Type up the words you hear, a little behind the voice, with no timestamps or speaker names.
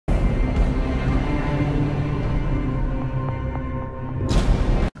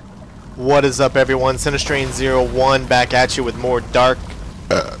What is up, everyone? CenterStrain01 back at you with more Dark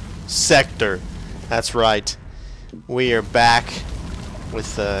Sector. That's right. We are back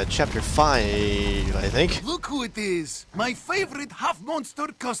with Chapter 5, I think. Look who it is! My favorite half-monster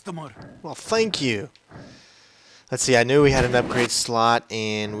customer! Well, thank you. Let's see, I knew we had an upgrade slot,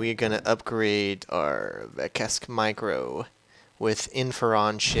 and we're going to upgrade our Vekesk Micro with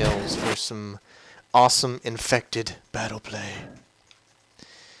Inferon shells for some awesome infected battle play.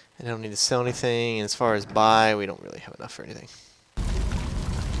 I don't need to sell anything, and as far as buy, we don't really have enough for anything.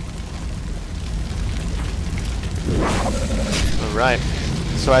 Alright,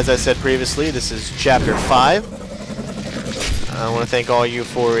 so as I said previously, this is Chapter 5. I want to thank all you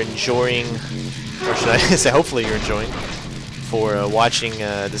for enjoying, or should I say hopefully you're enjoying, for watching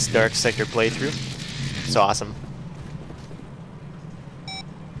this Dark Sector playthrough. It's awesome.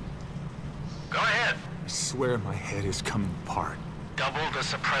 Go ahead. I swear my head is coming apart. Double the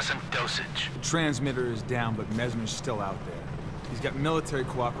suppressant dosage. The transmitter is down, but Mesmer's still out there. He's got military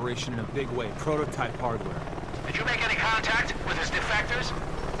cooperation in a big way, prototype hardware. Did you make any contact with his defectors?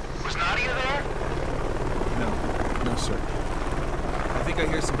 Was Nadia there? No, sir. I think I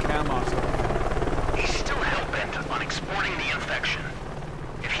hear some cam-offs over there. He's still hell-bent on exporting the infection.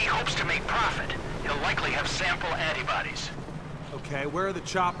 If he hopes to make profit, he'll likely have sample antibodies. Okay, where are the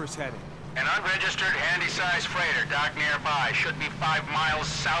choppers heading? An unregistered handy-sized freighter docked nearby should be 5 miles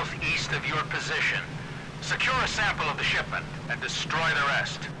southeast of your position. Secure a sample of the shipment and destroy the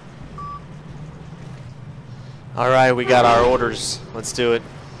rest. Alright, we got our orders. Let's do it.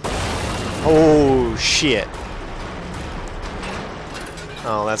 Oh, shit.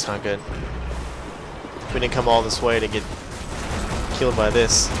 Oh, that's not good. We didn't come all this way to get killed by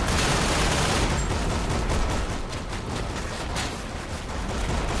this.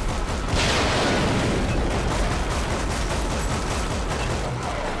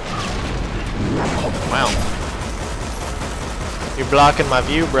 Wow. You're blocking my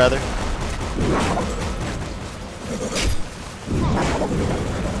view, brother.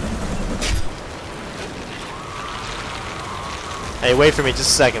 Hey, wait for me just a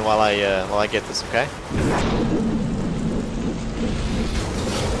second while I get this, okay?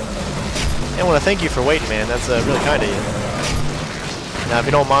 I want to thank you for waiting, man. That's really kind of you. Now, if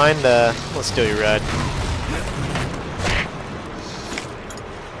you don't mind, let's steal your ride.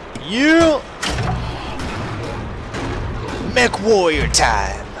 You Mech Warrior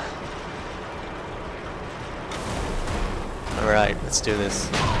time. Alright, let's do this.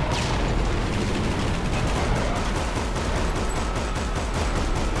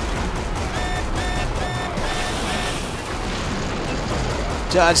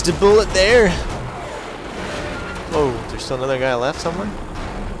 Dodged a bullet there. Oh, there's still another guy left somewhere?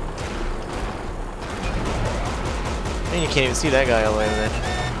 Man, you can't even see that guy all the way over there.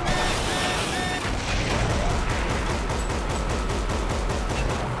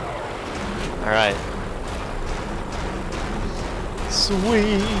 Alright.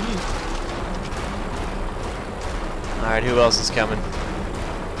 Sweet. Alright, who else is coming?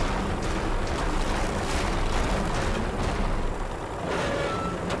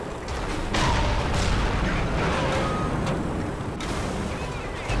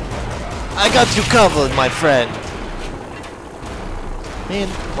 I got you covered, my friend. Man,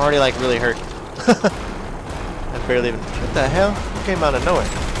 I'm already like really hurt. I barely even. What the hell? It came out of nowhere.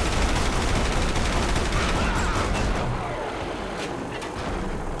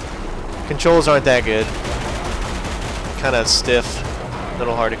 Controls aren't that good. Kind of stiff, a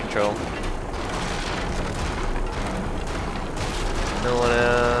little hard to control. No one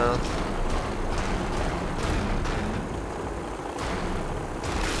else.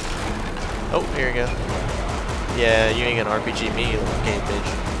 Oh, here we go. Yeah, you ain't gonna RPG me, you little game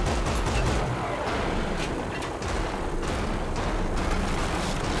bitch.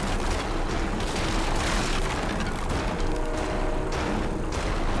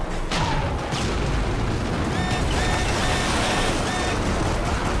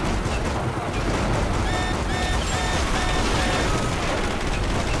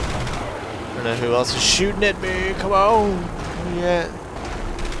 I don't know who else is shooting at me. Come on. Yeah.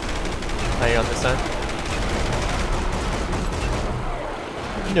 How you on this side?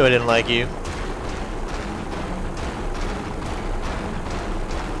 You knew I didn't like you.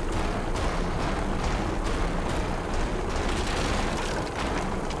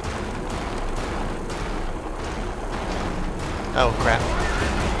 Oh crap.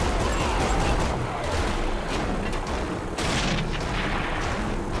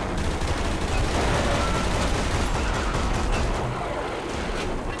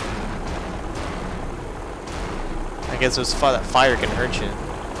 guess those that fire can hurt you.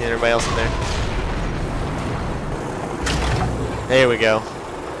 Get everybody else in there. There we go.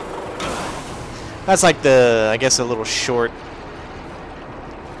 That's like the, I guess, a little short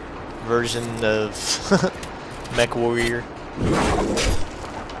version of Mech Warrior.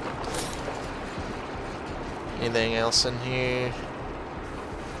 Anything else in here?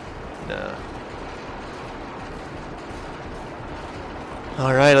 No.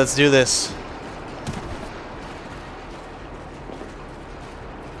 Alright, let's do this.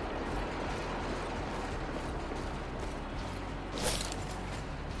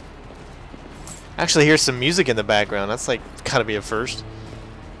 Actually, here's some music in the background. That's like gotta be a first.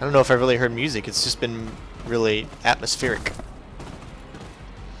 I don't know if I really heard music. It's just been really atmospheric.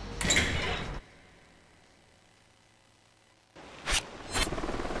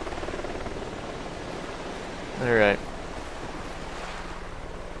 Alright.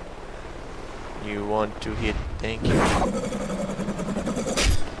 You want to hit, thank you.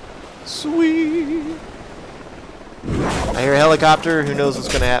 Sweet. I hear a helicopter. Who knows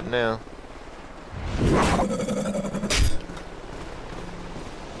what's gonna happen now?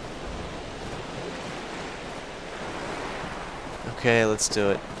 Okay, let's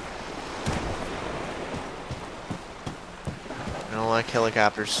do it. I don't like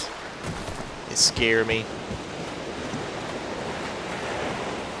helicopters. They scare me.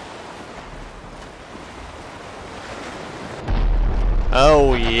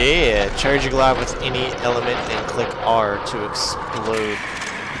 Oh yeah! Charge your glide with any element and click R to explode.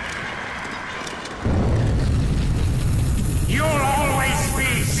 You'll always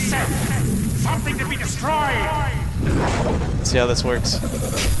be something to be destroyed. Let's see how this works.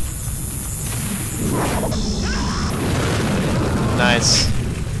 Nice.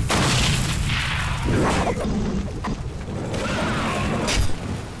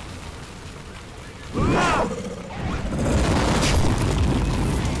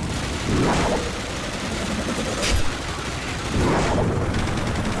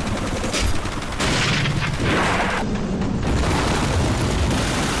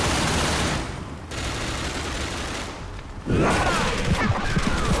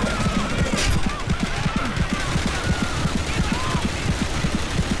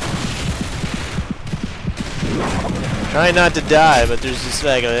 Try not to die, but there's just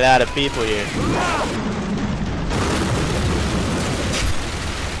like a lot of people here.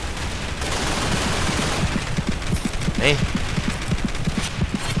 Hey.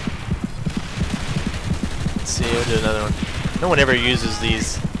 Let's see, we'll do another one. No one ever uses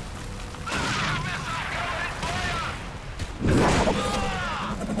these.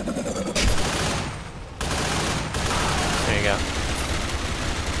 There you go.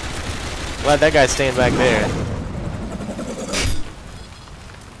 Glad that guy's staying back there.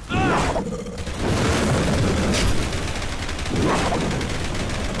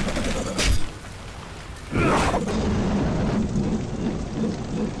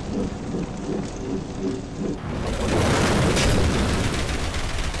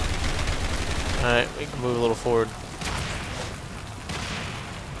 Alright, we can move a little forward.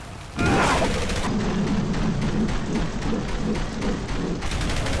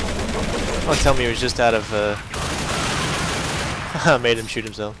 Don't tell me he was just out of, made him shoot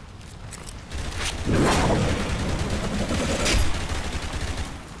himself.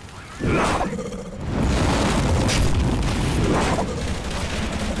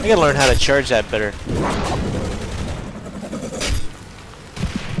 I gotta learn how to charge that better.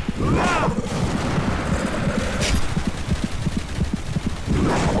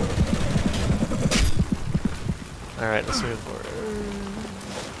 Alright, let's move forward.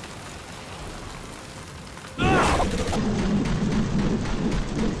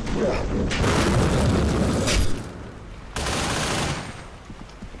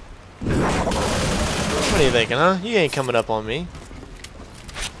 What are you thinking, huh? You ain't coming up on me.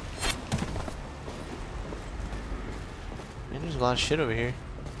 Man, there's a lot of shit over here.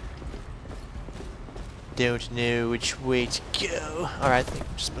 Don't know which way to go. Alright, I think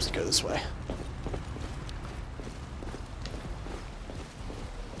I'm just supposed to go this way.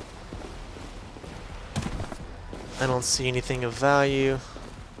 I don't see anything of value.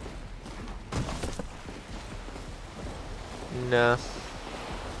 No.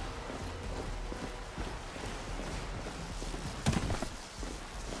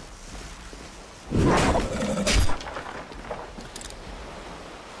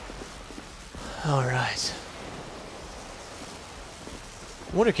 Alright.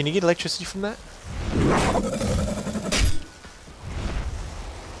 I wonder, can you get electricity from that?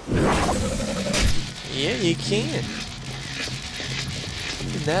 Yeah, you can.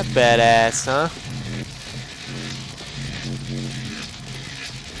 Isn't that badass, huh?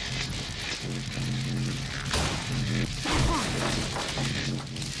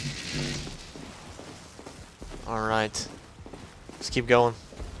 Alright. Let's keep going.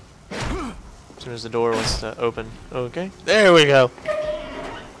 As soon as the door wants to open. Okay. There we go.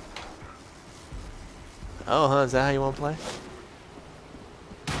 Oh, huh? Is that how you want to play?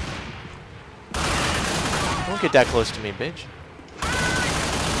 Don't get that close to me, bitch.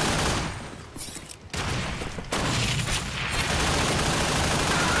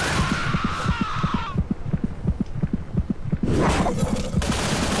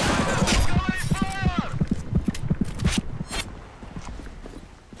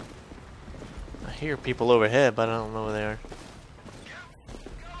 I hear people overhead, but I don't know where they are.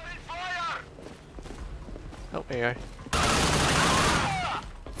 Oh, there you are.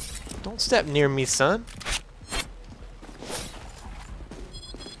 Don't step near me, son.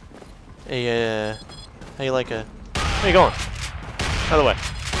 Hey, how you like a... Where you going? Out of the way.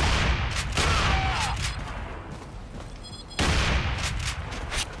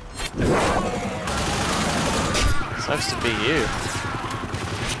 Sucks to be you.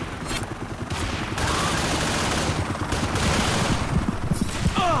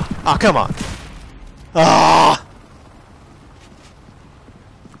 Oh, come on. Ah!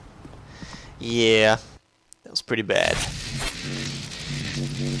 Yeah, that was pretty bad.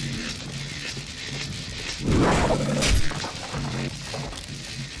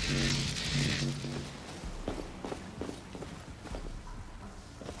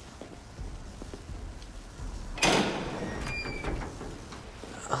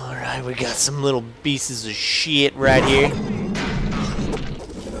 Alright, we got some little pieces of shit right here.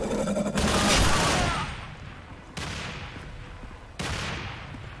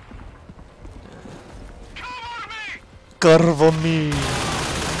 Cover me!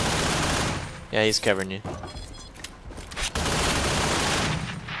 Yeah, he's covering you.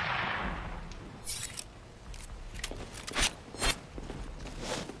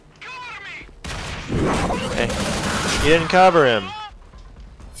 Okay. You didn't cover him.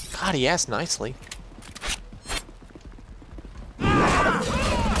 God, he asked nicely.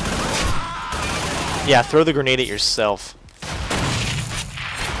 Yeah, throw the grenade at yourself.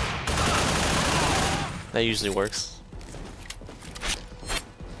 That usually works.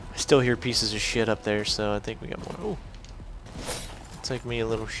 I still hear pieces of shit up there, so I think we got more. Oh, take me a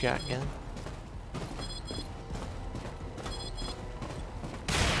little shotgun.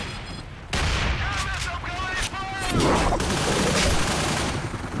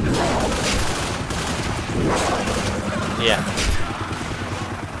 Yeah.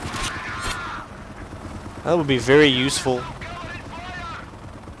 That would be very useful.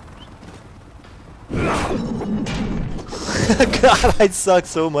 God, I suck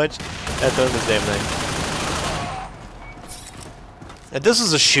so much at doing this damn thing. If this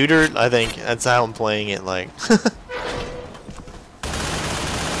was a shooter, I think that's how I'm playing it, like.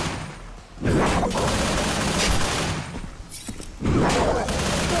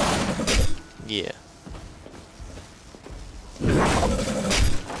 Yeah.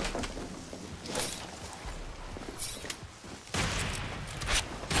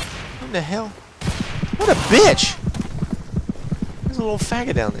 What the hell? What a bitch! There's a little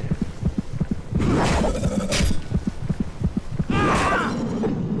faggot down there.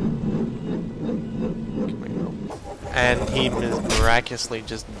 And he miraculously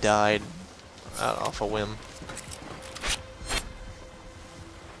just died off a whim.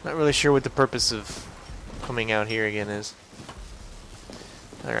 Not really sure what the purpose of coming out here again is.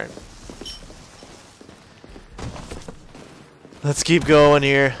 Alright. Let's keep going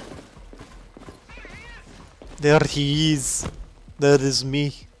here. There he is. That is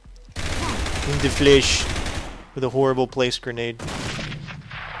me. In the flesh. With a horrible placed grenade.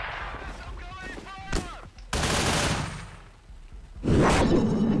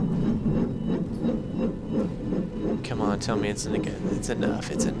 Come on, tell me it's enough, it's enough,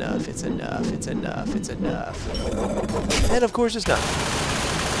 it's enough, it's enough, it's enough, it's enough. And of course it's not.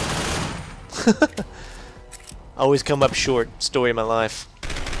 Always come up short. Story of my life.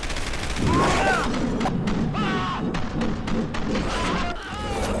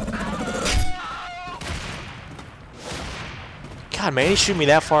 God, man, he shoot me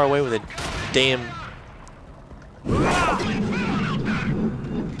that far away with a damn...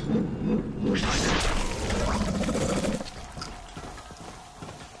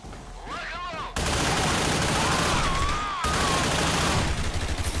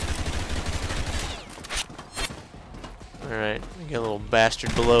 Alright, we got a little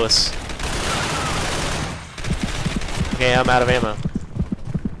bastard below us. Okay, I'm out of ammo.